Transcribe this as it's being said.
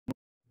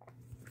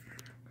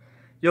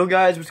Yo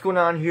guys, what's going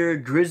on here?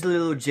 Grizzly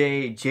Little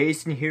J,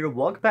 Jason here.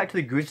 Welcome back to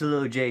the Grizzly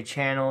Little J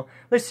channel.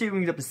 Let's see if we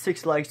can get up to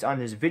 6 likes on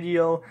this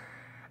video.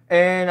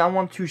 And I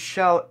want to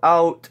shout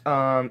out,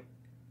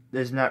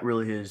 this is not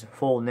really his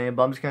full name,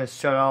 but I'm just going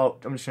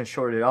to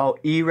short it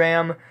out,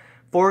 Eram,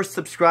 for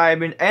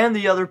subscribing. And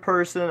the other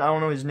person, I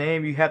don't know his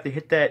name, you have to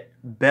hit that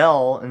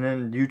bell, and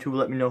then YouTube will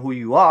let me know who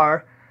you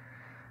are,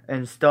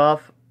 and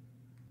stuff.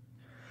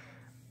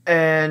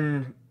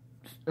 And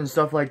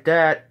stuff like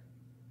that.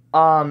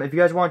 If you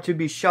guys want to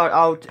be shout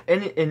out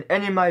in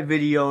any of my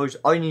videos,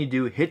 all you need to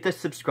do, hit the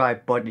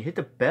subscribe button, hit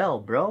the bell,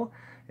 bro,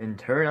 and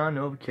turn on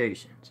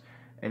notifications.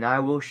 And I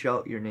will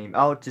shout your name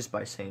out just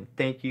by saying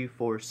thank you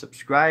for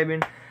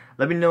subscribing.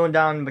 Let me know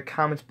down in the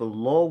comments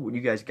below what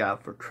you guys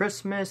got for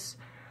Christmas.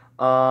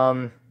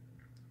 Actually,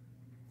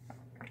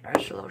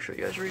 I'll show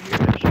you guys right here,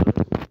 actually.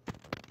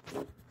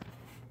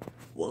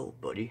 Whoa,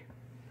 buddy.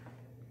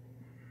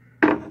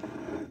 I'll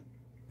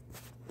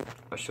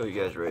show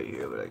you guys right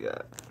here what I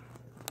got.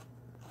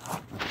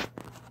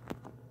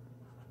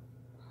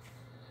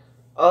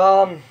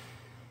 I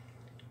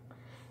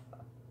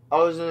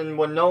was in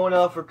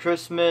Winona for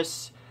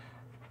Christmas,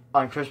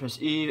 on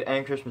Christmas Eve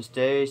and Christmas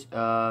Day,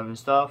 and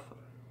stuff.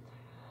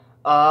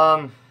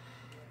 I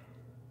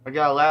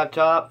got a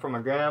laptop from my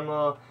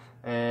grandma,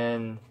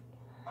 and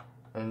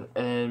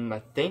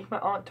I think my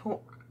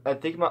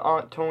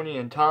aunt Tony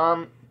and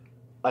Tom,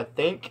 I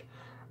think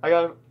I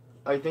got it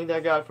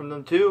from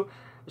them too.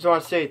 Just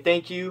want to say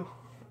thank you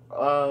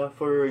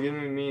for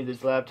giving me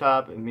this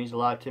laptop. It means a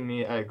lot to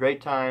me. I had a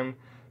great time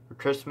for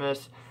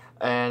Christmas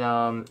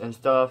and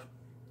stuff.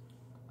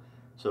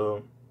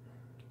 So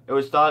it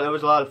was a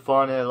lot of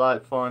fun. I had a lot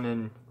of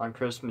fun on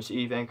Christmas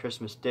Eve and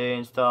Christmas Day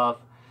and stuff.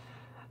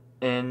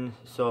 And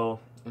so,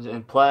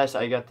 and plus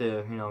I got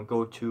to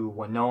go to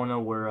Winona,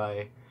 where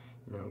I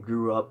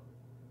grew up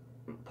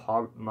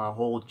my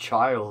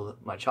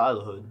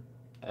childhood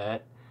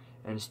at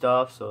and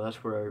stuff. So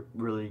that's where I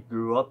really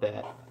grew up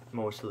at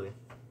mostly.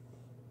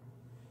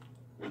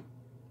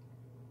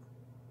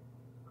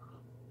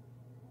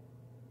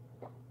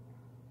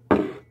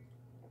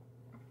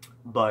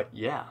 But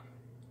yeah.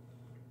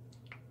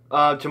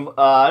 I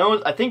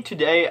think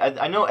today,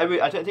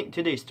 I think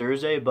today's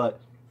Thursday, but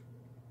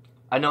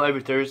I know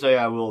every Thursday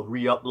I will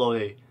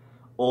re-upload a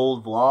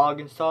old vlog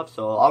and stuff,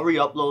 so I'll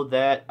re-upload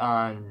that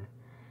on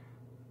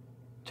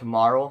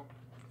tomorrow,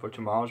 for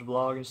tomorrow's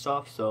vlog and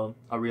stuff, so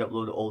I'll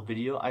re-upload the old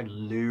video. I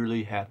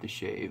literally have to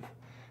shave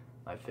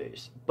my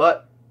face.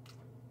 But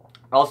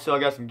also I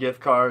got some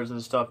gift cards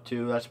and stuff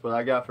too. That's what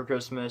I got for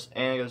Christmas,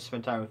 and I got to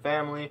spend time with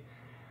family.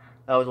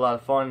 That was a lot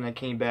of fun, and I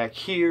came back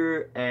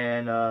here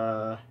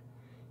and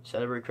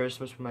celebrate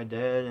Christmas with my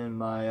dad and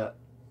my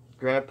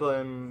grandpa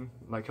and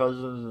my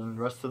cousins and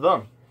the rest of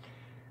them.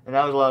 And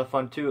that was a lot of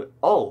fun too.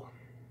 Oh,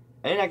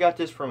 and I got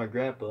this from my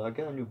grandpa. I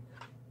got a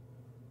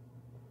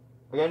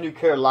new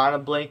Carolina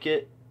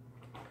blanket,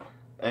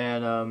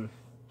 and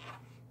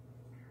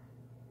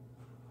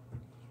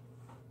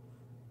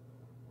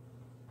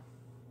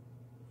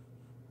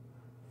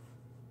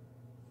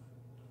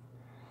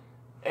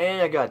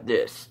I got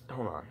this.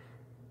 Hold on.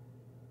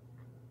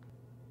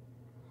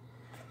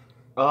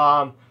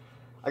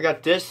 I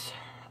got this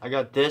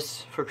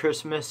for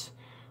Christmas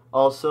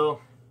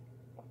also.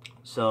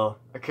 So,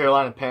 a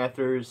Carolina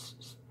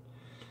Panthers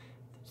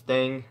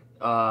thing.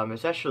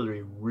 It's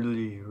actually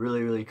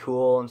really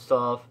cool and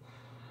stuff.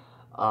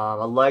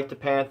 I like the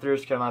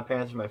Panthers. Carolina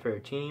Panthers are my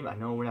favorite team. I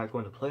know we're not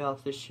going to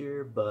playoffs this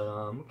year,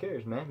 but who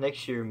cares, man?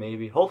 Next year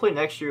maybe. Hopefully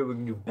next year we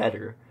can do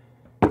better.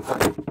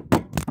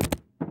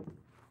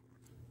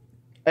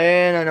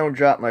 And I don't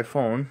drop my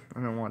phone. I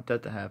don't want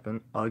that to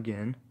happen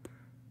again.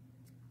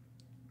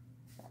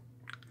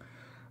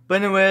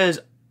 But anyways,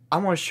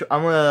 I'm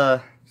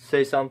gonna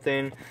say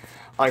something.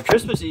 On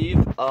Christmas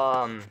Eve,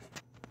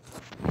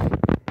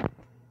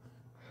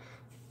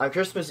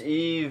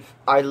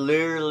 I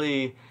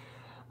literally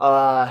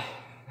was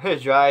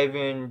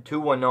driving to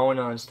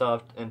Winona and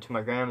stuff, and to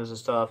my grandma's and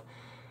stuff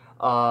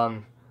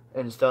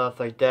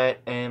like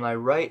that. And my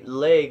right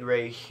leg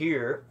right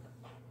here,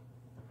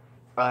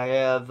 I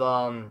have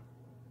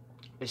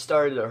it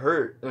started to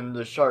hurt, and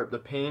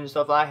the pain and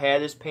stuff. I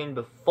had this pain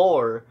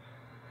before.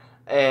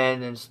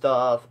 And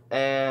stuff,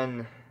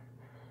 and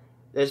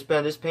this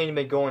pain has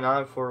been going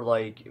on for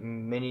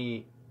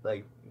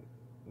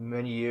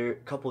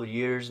couple of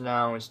years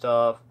now and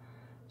stuff.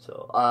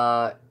 So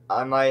I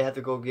might have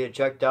to go get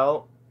checked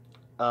out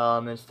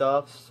and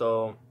stuff.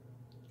 So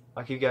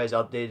I'll keep you guys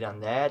updated on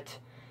that.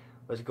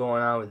 What's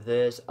going on with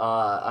this?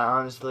 I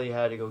honestly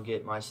had to go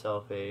get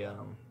myself a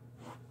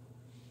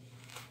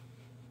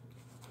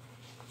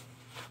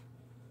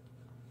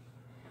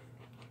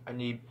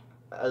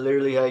I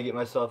literally had to get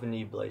myself a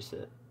knee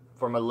bracelet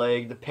for my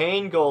leg. The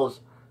pain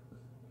goes.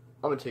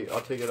 I'll take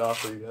it off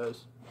for you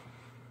guys.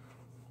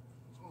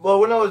 Well,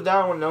 when I was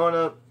down in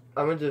Winona,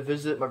 I went to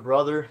visit my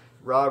brother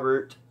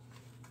Robert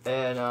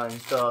and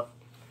stuff,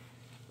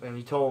 and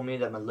he told me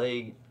that my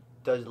leg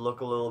does look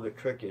a little bit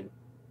crooked.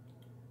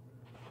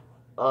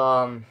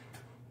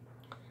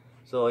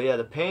 So yeah,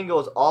 the pain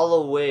goes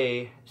all the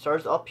way,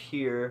 starts up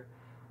here,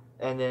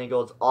 and then it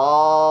goes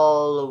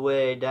all the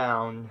way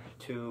down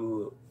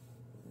to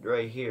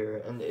right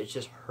here, and it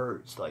just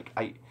hurts like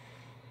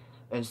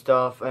and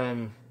stuff,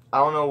 and I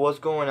don't know what's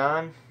going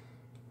on.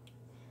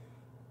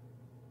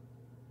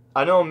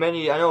 I know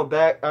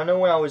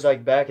when I was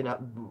like back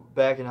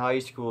in high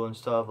school and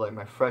stuff, like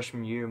my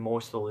freshman year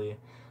mostly,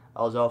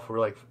 I was out for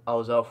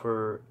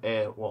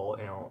well,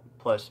 you know,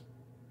 plus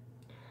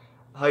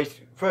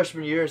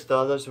freshman year and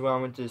stuff. That's when I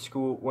went to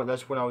school.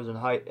 That's when I was in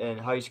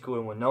high school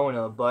in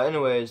Winona. But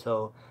anyways,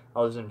 so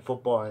I was in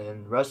football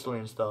and wrestling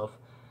and stuff.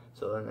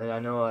 So and I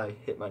know I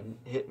hit my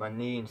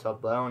knee and stuff,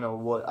 but I don't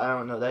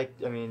know that.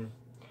 I mean,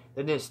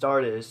 it didn't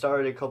start it. It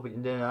started a couple.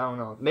 Then I don't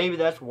know. Maybe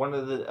that's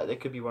that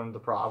could be one of the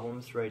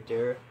problems right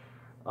there.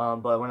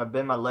 But when I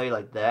bend my leg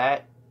like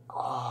that,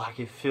 oh, I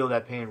can feel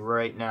that pain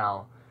right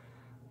now.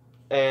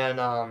 And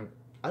I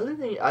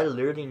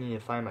literally need to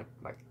find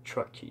my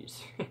truck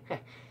keys.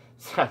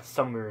 It's not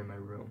somewhere in my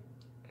room.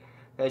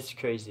 That's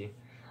crazy.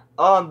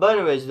 But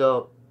anyways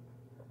though,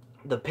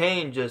 the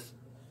pain just,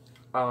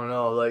 I don't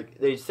know, like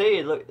they say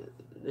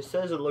it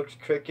says it looks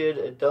crooked.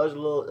 It doesn't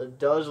look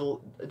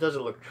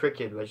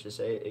crooked, let's just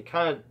say. It's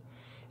kind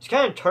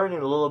of turning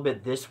a little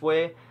bit this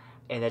way,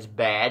 and that's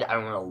bad. I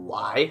don't know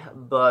why,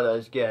 but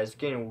it's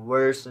getting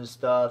worse and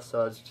stuff.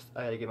 So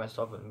I had to get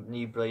myself a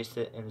knee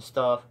bracelet and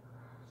stuff.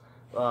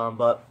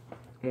 But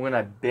when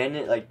I bend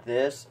it like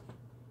this,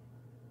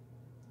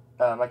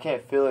 I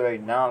can't feel it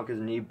right now because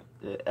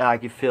I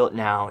can feel it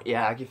now.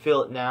 Yeah, I can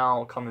feel it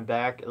now coming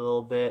back a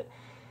little bit.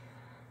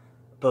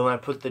 But when I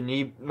put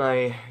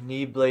my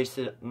knee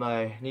bracelet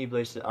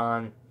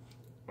on,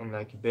 and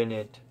I can bend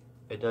it,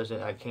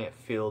 I can't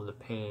feel the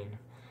pain,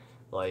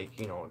 like,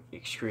 you know,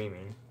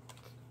 screaming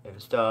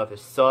and stuff. It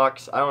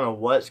sucks. I don't know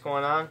what's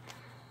going on.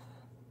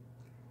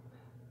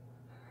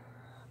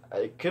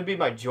 It could be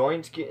my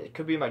joints. It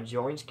could be my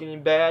joints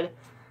getting bad.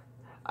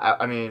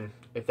 I mean,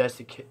 if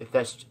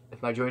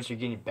my joints are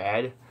getting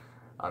bad,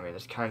 I mean,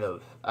 it's kind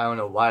of, I don't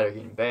know why they're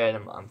getting bad.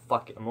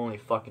 I'm only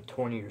fucking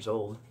 20 years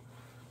old.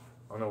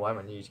 I don't know why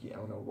my knees get. I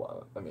don't know why.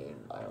 I mean,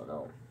 I don't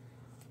know.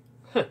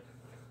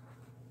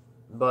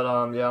 But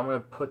yeah, I'm gonna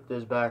put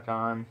this back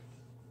on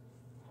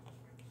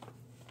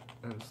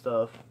and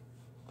stuff.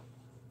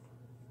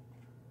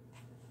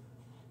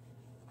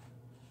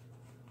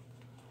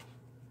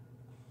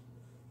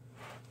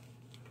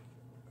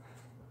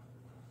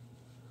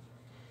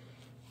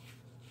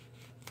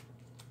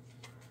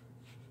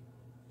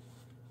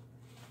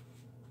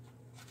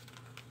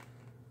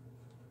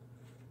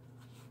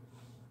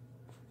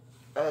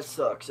 That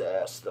sucks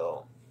ass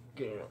though.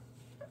 Getting it.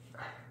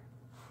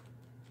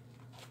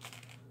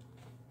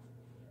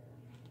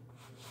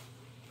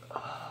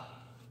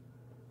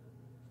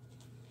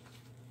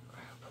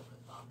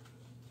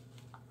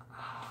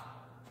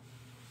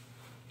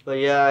 But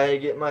yeah, I had to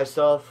get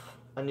myself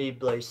a knee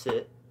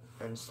bracelet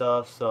and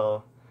stuff,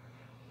 so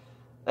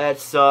that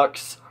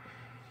sucks.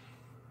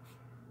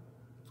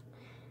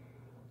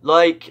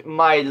 Like I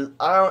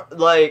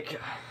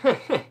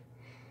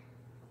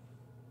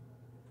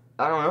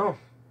don't know.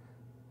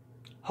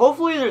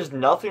 Hopefully there's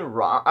nothing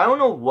wrong. I don't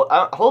know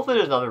what. Hopefully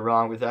there's nothing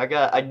wrong with it.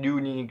 I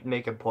do need to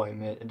make an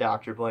appointment, a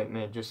doctor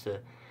appointment, just to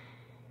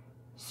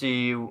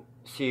see you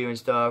and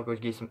stuff. Or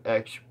get some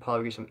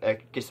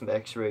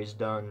X-rays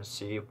done and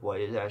see what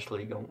is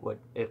actually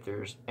if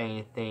there's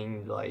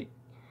anything like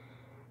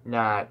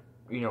not,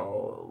 you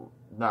know,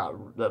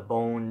 not the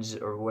bones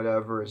or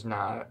whatever is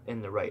not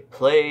in the right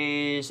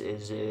place.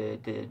 Is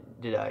it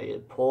did I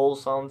pull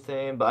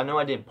something? But I know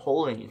I didn't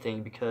pull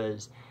anything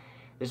because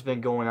it's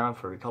been going on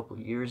for a couple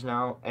of years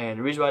now, and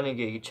the reason why I didn't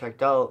get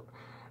checked out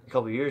a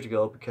couple of years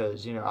ago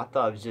because, you know, I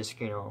thought it was just,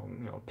 you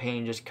know,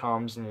 pain just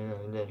comes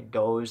and then it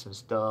goes and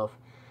stuff,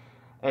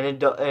 and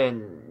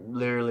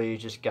literally it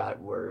just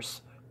got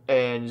worse,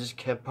 and it just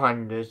kept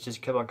on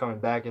coming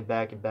back and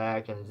back and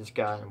back, and it just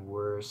gotten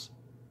worse.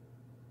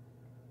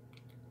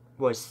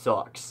 What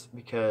sucks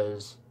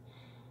because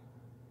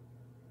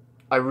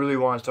I really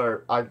want to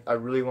start. I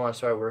really want to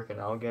start working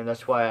out again.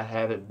 That's why I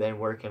haven't been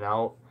working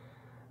out.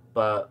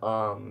 But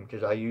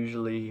because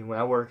when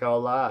I work out a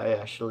lot, I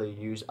actually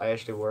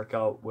work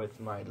out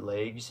with my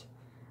legs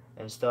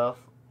and stuff,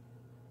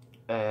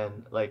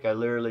 and like I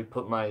literally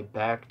put my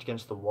back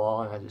against the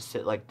wall and I just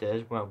sit like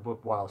this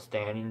while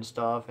standing and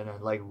stuff, and I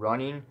like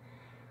running.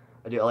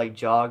 I like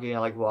jogging. I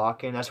like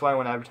walking. That's why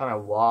every time I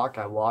walk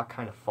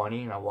kind of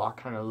funny, and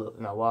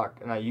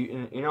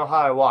you know how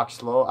I walk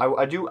slow.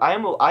 I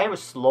am a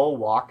slow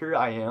walker.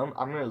 I'm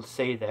gonna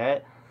say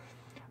that.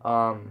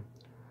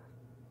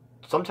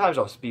 Sometimes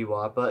I'll speed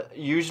walk, but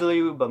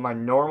my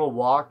normal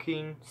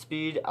walking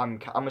speed,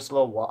 I'm a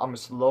slow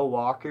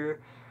walker.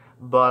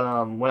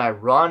 But when I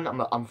run,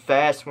 I'm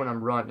fast when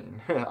I'm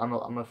running.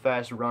 I'm a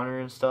fast runner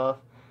and stuff.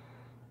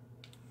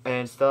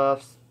 That's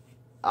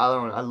what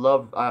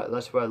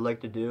I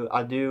like to do.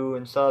 I do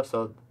and stuff.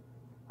 So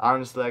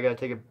honestly, I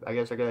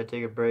guess I gotta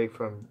take a break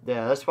from.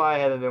 Yeah, that's why I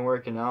haven't been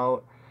working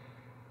out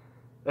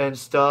and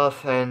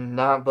stuff.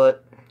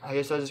 But I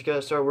guess I just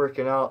gotta start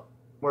working out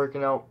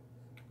working out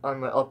on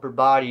my upper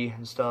body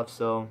and stuff,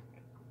 so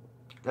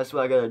that's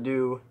what I gotta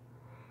do,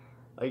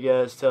 I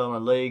guess, till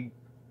my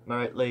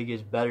right leg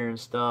is better and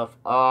stuff.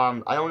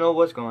 I don't know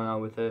what's going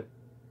on with it.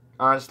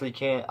 Honestly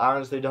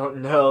don't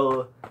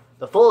know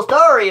the full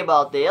story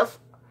about this.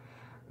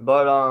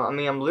 But I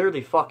mean, I'm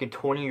literally fucking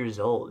 20 years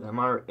old.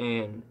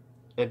 And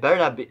it better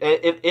not be.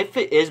 If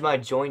it is my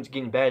joints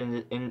getting bad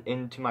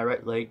into my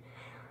right leg,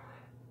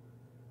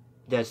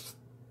 that's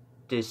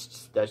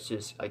just, I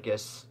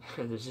guess,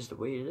 that's just the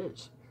way it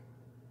is.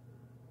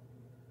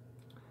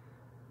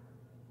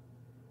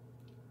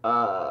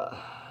 But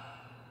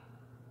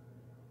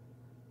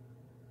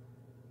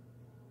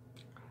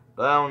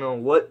I don't know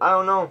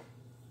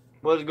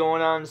what's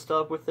going on and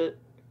stuff with it.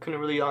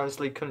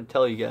 Couldn't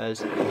tell you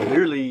guys. I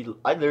literally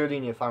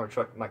need to find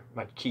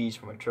my keys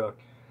for my truck.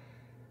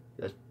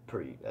 I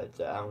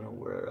don't know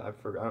where, I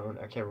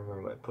can't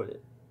remember where I put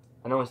it.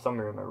 I know it's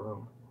somewhere in my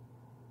room.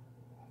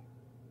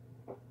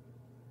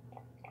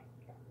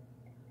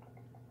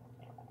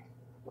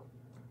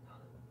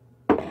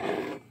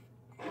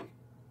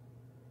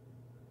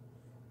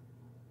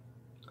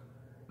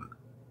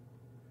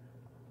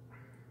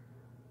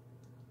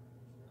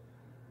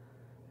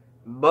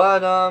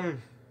 But, I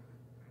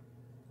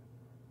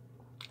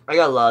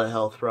got a lot of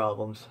health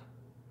problems.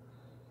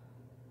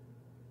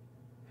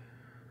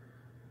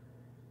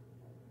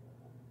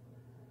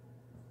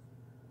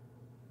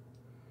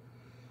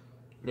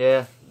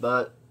 Yeah,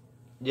 but,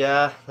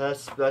 yeah,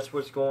 that's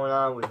what's going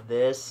on with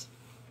this.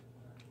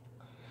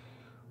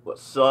 What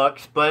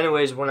sucks. But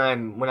anyways, when I,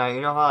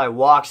 you know how I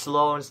walk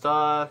slow and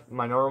stuff,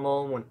 my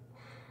normal,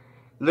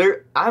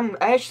 I'm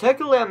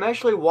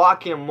actually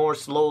walking more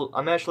slow.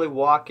 I'm actually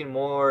walking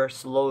more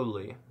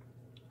slowly.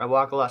 I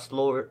walk a lot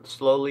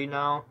slowly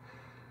now.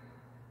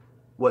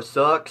 What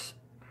sucks?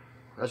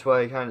 That's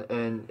why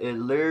and it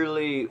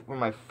literally, when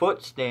my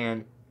foot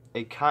stand,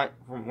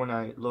 when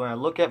I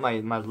look at my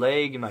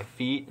leg and my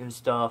feet and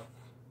stuff.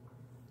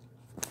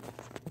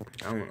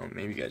 I don't know.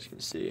 Maybe you guys can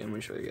see. I'm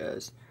gonna show you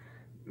guys.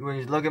 When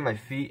you look at my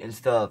feet and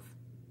stuff,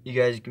 you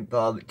guys can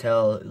probably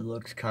tell it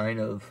looks kind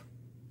of.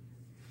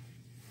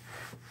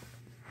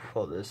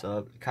 Pull this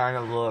up. Kind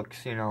of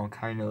looks, you know,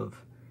 kind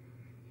of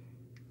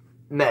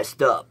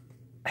messed up.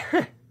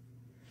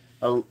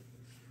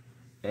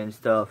 And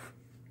stuff.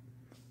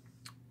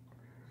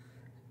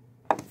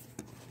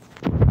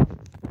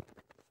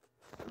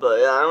 But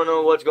yeah, I don't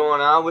know what's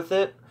going on with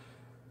it.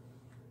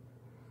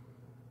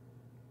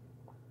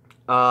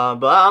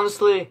 But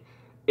honestly,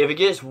 if it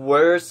gets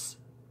worse,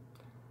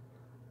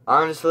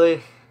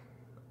 honestly,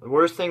 the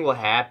worst thing will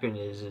happen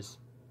is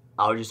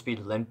I'll just be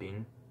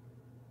limping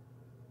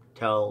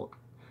till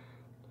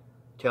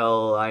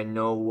I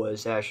know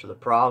what actually the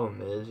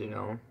problem is, you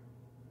know.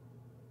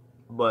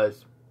 But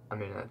I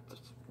mean, I'm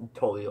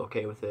totally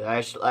okay with it.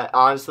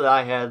 Honestly,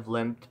 I had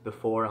limped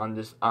before on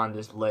this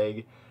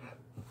leg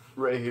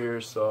right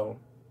here, so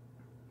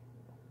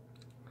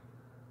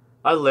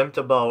I limped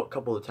about a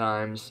couple of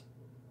times.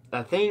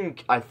 I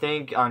think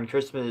on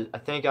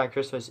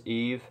Christmas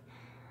Eve,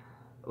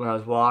 when I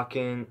was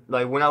walking,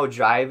 like when I was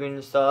driving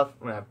and stuff,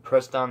 when I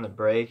pressed on the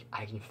brake,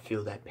 I can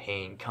feel that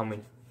pain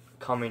coming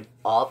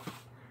up,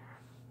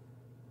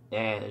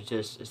 and it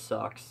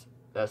sucks.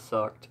 That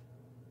sucked.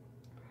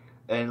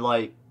 And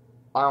like,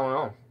 I don't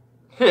know.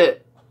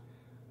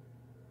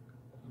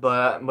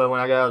 But when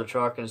I got out of the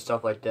truck and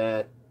stuff like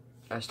that,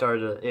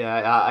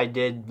 I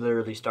did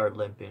literally start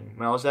limping.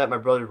 When I was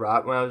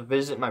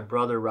visiting my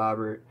brother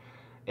Robert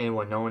in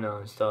Winona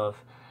and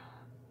stuff,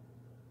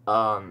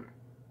 I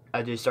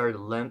just started to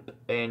limp,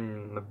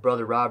 and my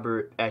brother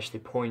Robert actually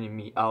pointed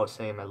me out,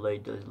 saying my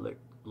leg does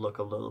look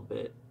a little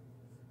bit.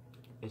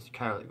 It's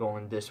kind of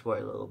going this way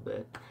a little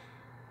bit.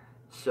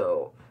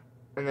 So,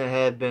 and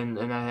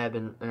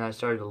I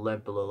started to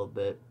limp a little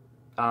bit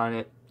on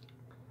it.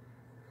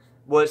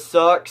 What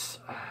sucks?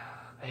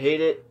 I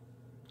hate it.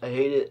 I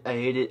hate it. I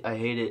hate it. I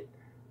hate it.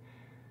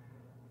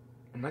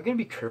 Am I gonna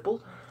be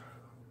crippled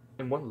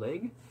in one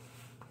leg?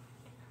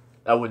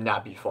 That would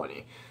not be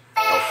funny.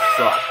 That would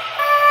suck.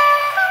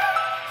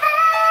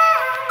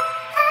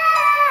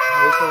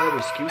 At least I have an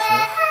excuse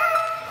now.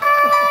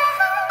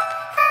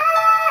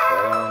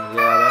 But,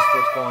 yeah, that's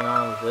what's going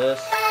on with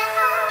this.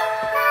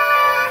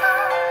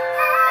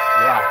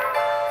 Yeah.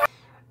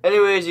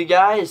 Anyways, you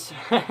guys,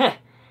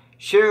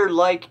 share,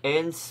 like,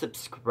 and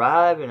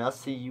subscribe, and I'll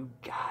see you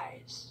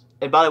guys.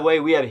 And by the way,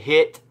 we have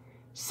hit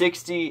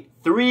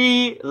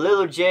 63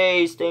 little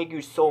J's. Thank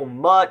you so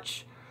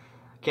much.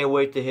 Can't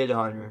wait to hit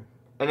 100.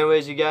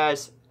 Anyways, you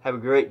guys, have a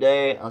great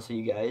day. I'll see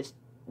you guys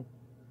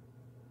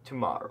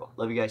tomorrow.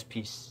 Love you guys.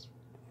 Peace.